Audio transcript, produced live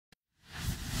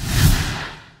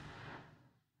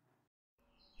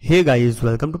Hey guys,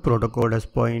 welcome to Proto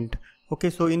Point. Okay,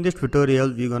 so in this tutorial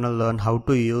we're gonna learn how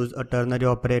to use a ternary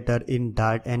operator in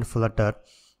Dart and Flutter.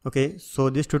 Okay, so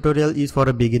this tutorial is for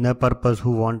a beginner purpose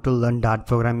who want to learn Dart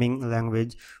programming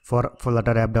language for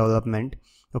Flutter app development.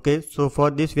 Okay, so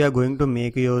for this we are going to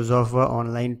make use of an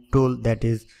online tool that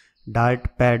is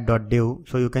dartpad.dev.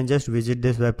 So you can just visit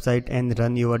this website and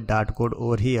run your Dart code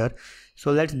over here.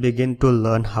 So let's begin to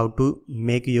learn how to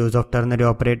make use of ternary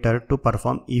operator to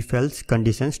perform if-else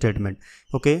condition statement.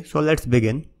 Okay, so let's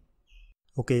begin.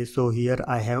 Okay, so here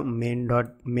I have main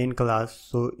class.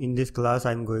 So in this class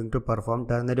I'm going to perform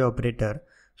ternary operator.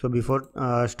 So before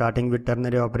starting with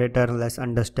ternary operator, let's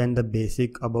understand the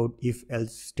basic about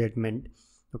if-else statement.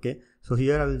 Okay, so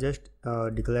here I will just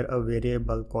declare a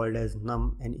variable called as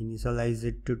num and initialize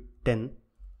it to 10.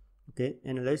 Okay,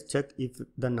 and let's check if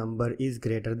the number is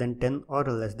greater than 10 or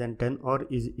less than 10, or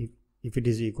if it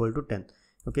is equal to 10.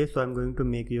 Okay, so I'm going to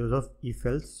make use of if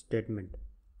else statement.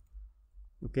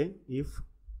 Okay, if,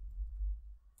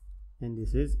 and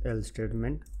this is else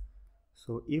statement.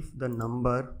 So if the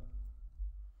number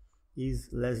is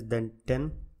less than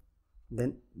 10,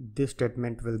 then this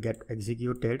statement will get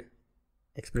executed,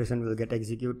 expression will get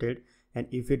executed, and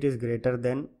if it is greater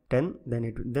than 10,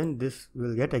 then this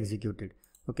will get executed.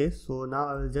 Okay, so now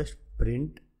I will just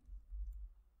print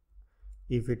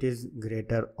if it is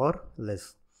greater or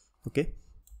less. Okay,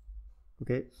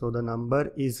 so the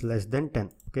number is less than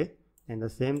 10. Okay, and the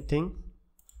same thing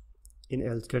in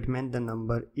else statement, the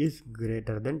number is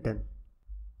greater than 10,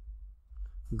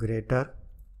 greater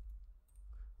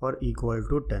or equal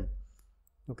to 10.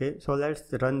 Okay, so let's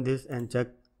run this and check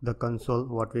the console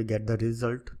what we get the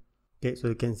result. Okay, so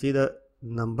you can see the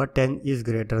number 10 is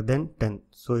greater than 10,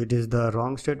 so it is the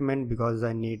wrong statement because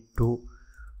I need to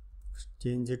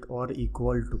change it or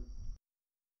equal to.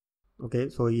 Okay,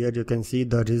 so here you can see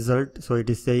the result. So it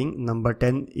is saying number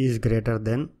 10 is greater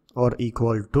than or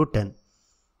equal to 10.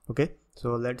 Okay,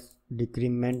 so let's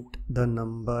decrement the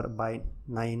number by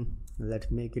 9. Let's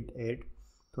make it 8.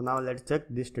 So now let's check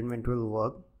this statement will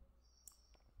work.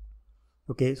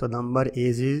 Okay, so number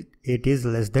 8 is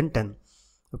less than 10.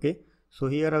 Okay, so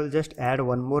here I will just add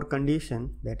one more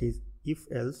condition, that is if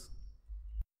else.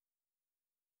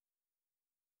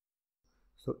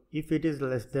 So if it is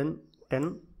less than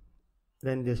 10,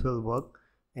 then this will work,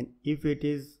 and if it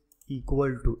is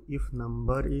equal to, if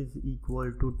number is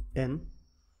equal to 10,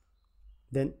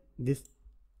 then this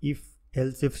if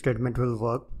else if statement will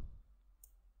work,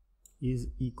 is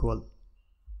equal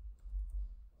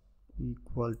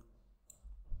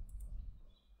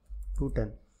to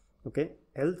 10. Okay,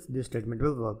 else this statement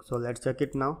will work. So let's check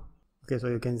it now. Okay, so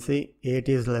you can see 8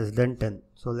 is less than 10,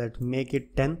 so let's make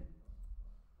it 10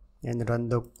 and run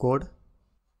the code.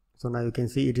 So now you can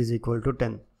see it is equal to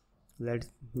 10. Let's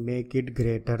make it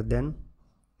greater than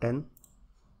 10.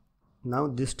 Now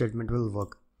this statement will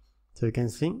work. So you can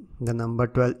see the number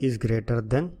 12 is greater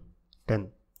than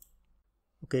 10.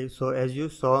 Okay, so as you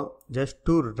saw, just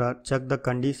to check the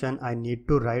condition, I need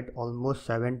to write almost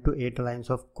 7 to 8 lines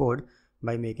of code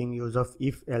by making use of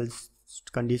if else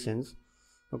conditions.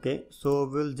 Okay, so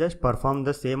we'll just perform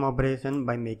the same operation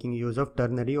by making use of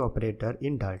ternary operator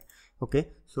in Dart. Okay,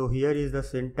 so here is the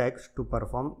syntax to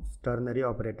perform ternary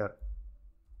operator.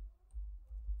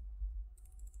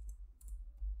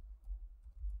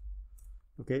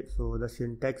 Okay, so the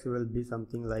syntax will be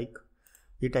something like,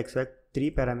 it expects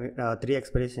three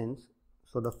expressions.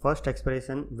 So the first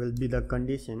expression will be the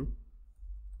condition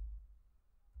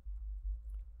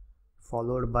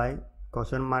followed by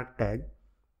question mark tag,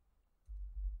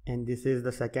 and this is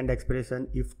the second expression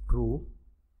if true,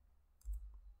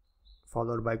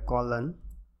 followed by colon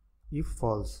if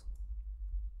false.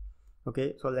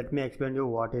 Okay, so let me explain you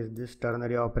what is this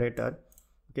ternary operator.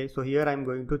 Okay, so here I am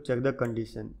going to check the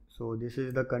condition. So this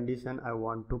is the condition I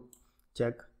want to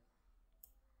check.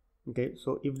 Okay,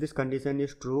 so if this condition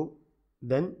is true,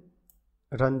 then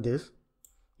run this.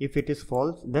 If it is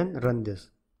false, then run this.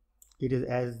 It is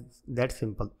as that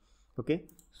simple. Okay,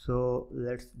 so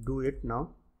let's do it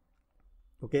now.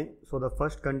 Okay, so the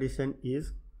first condition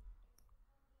is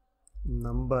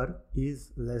number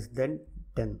is less than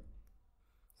 10.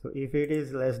 So if it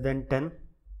is less than 10,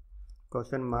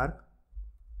 question mark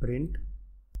print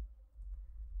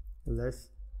less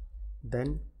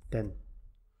than 10,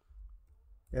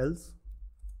 else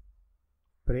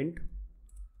print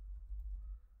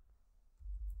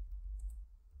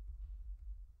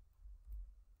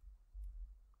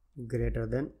greater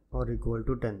than or equal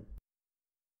to 10.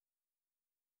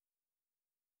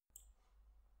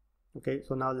 Okay,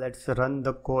 so now let's run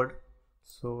the code.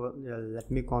 So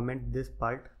let me comment this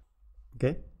part.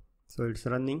 Okay, so it's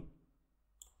running.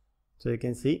 So you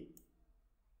can see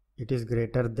it is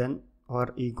greater than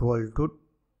or equal to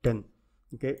 10.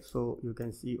 Okay, so you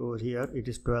can see over here it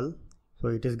is 12, so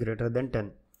it is greater than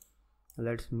 10.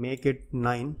 Let's make it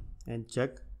 9 and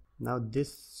check. Now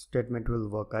this statement will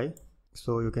work.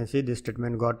 So you can see this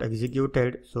statement got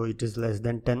executed, so it is less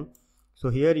than 10. So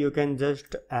here you can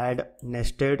just add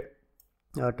nested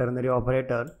ternary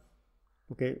operator.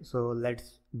 Okay, so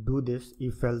let's do this.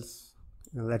 If else,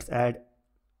 let's add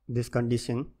this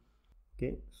condition.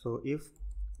 Okay, so if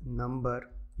number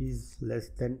is less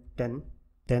than 10,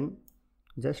 then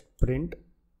just print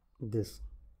this,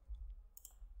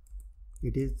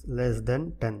 it is less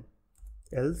than 10.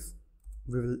 Else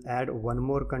we will add one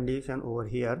more condition over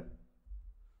here.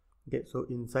 Okay, so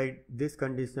inside this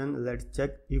condition, let's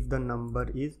check if the number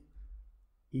is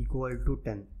equal to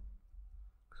 10.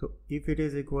 So if it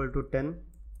is equal to 10,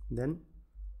 then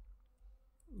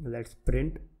let's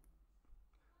print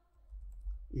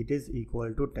it is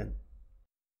equal to 10.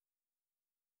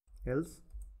 Else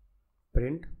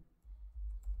print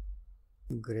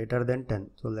greater than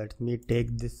 10. So let me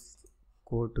take this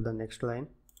code to the next line.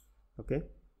 Okay,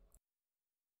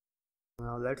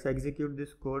 now let's execute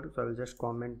this code. So I will just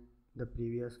comment the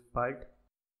previous part.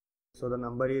 So the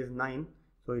number is 9,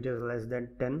 so it is less than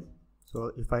 10.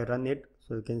 So if I run it,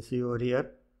 so you can see over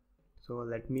here. So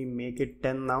let me make it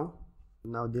 10 now.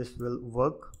 Now this will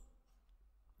work.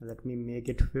 Let me make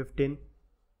it 15.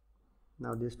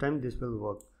 Now this time this will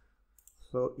work.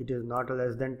 So it is not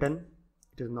less than 10,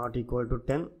 it is not equal to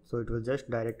 10, so it will just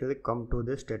directly come to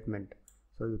this statement.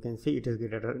 So you can see it is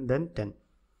greater than 10.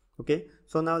 Okay,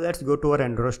 so now let's go to our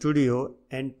Android Studio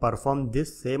and perform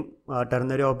this same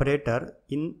ternary operator.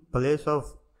 In place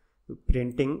of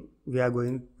printing, we are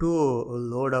going to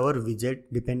load our widget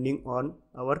depending on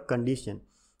our condition.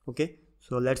 Okay,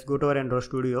 so let's go to our Android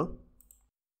Studio.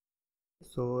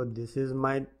 So this is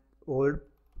my old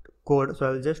code, so I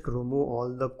will just remove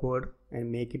all the code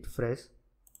and make it fresh.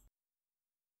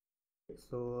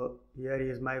 So here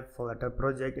is my Flutter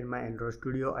project in my Android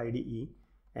Studio IDE,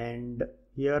 and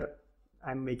here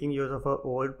I am making use of an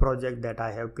old project that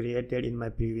I have created in my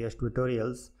previous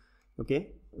tutorials.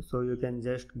 Okay, so you can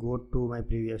just go to my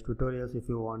previous tutorials if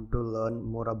you want to learn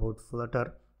more about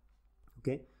Flutter.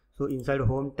 Okay, so inside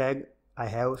home tag I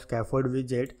have scaffold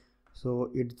widget, so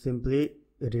it simply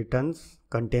returns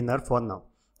container for now.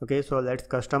 Okay, so let's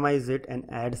customize it and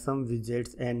add some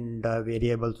widgets and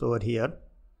variables over here.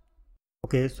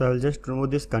 Okay, so I will just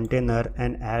remove this container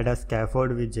and add a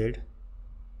scaffold widget.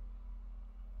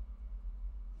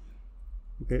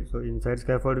 Okay, so inside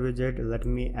scaffold widget, let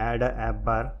me add a app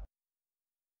bar.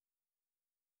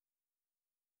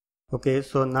 Okay,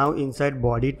 so now inside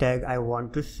body tag, I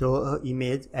want to show an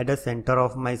image at the center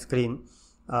of my screen.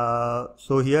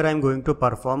 So here I am going to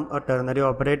perform a ternary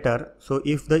operator. So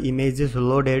if the image is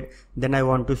loaded, then I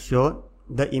want to show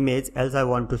the image, else I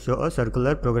want to show a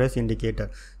circular progress indicator.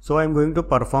 So I am going to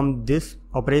perform this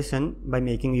operation by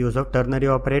making use of ternary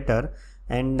operator,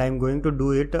 and I am going to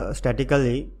do it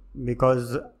statically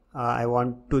because I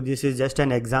want to, this is just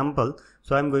an example.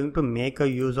 So I am going to make a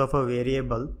use of a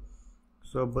variable.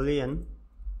 So boolean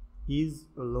is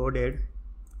loaded,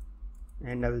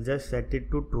 and I will just set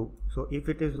it to true. So if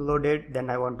it is loaded, then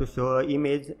I want to show an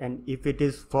image, and if it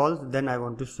is false, then I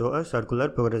want to show a circular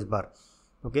progress bar.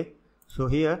 Okay, so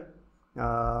here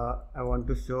I want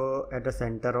to show at the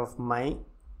center of my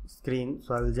screen,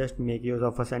 so I will just make use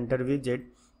of a center widget.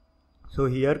 So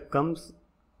here comes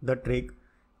the trick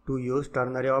to use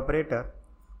ternary operator.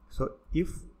 So if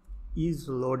is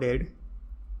loaded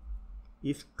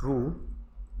is true,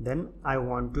 then I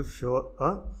want to show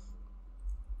a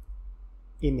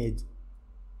image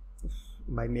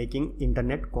by making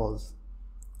internet calls,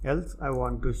 else I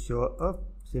want to show a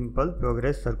simple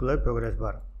circular progress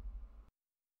bar.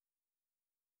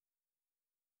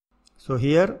 So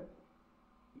here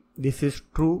this is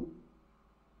true,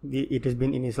 it has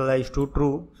been initialized to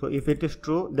true. So if it is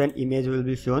true, then image will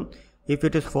be shown. If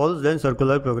it is false, then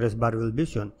circular progress bar will be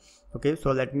shown. Okay,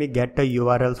 so let me get a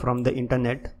URL from the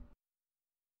internet.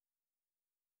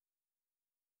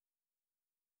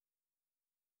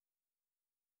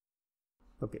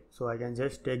 Okay, so I can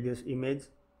just take this image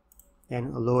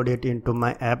and load it into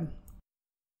my app.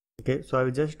 Okay, so I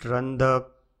will just run the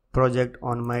project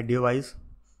on my device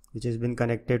which has been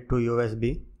connected to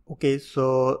USB. Okay,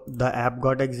 so the app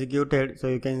got executed, so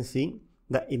you can see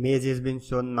the image has been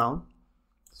shown now.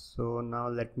 So now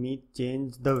let me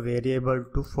change the variable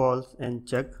to false and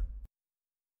check.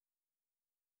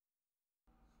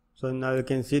 So now you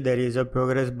can see there is a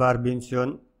progress bar being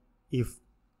shown if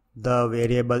the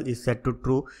variable is set to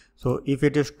true. So if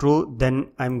it is true,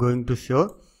 then I'm going to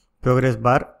show progress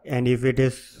bar, and if it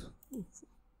is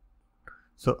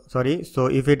so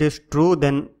if it is true,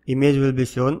 then image will be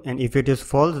shown, and if it is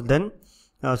false, then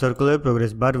circular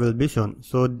progress bar will be shown.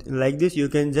 So like this you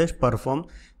can just perform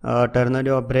ternary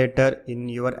operator in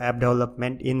your app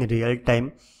development in real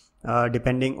time.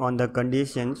 Depending on the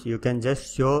conditions, you can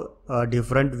just show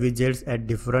different widgets at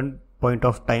different point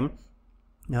of time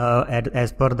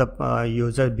as per the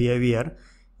user behavior.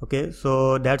 Okay,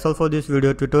 so that's all for this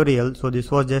video tutorial. So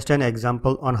this was just an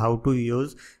example on how to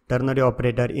use ternary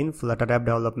operator in Flutter app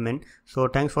development. So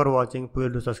thanks for watching.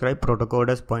 Please do subscribe. Proto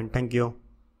Coders Point. Thank you.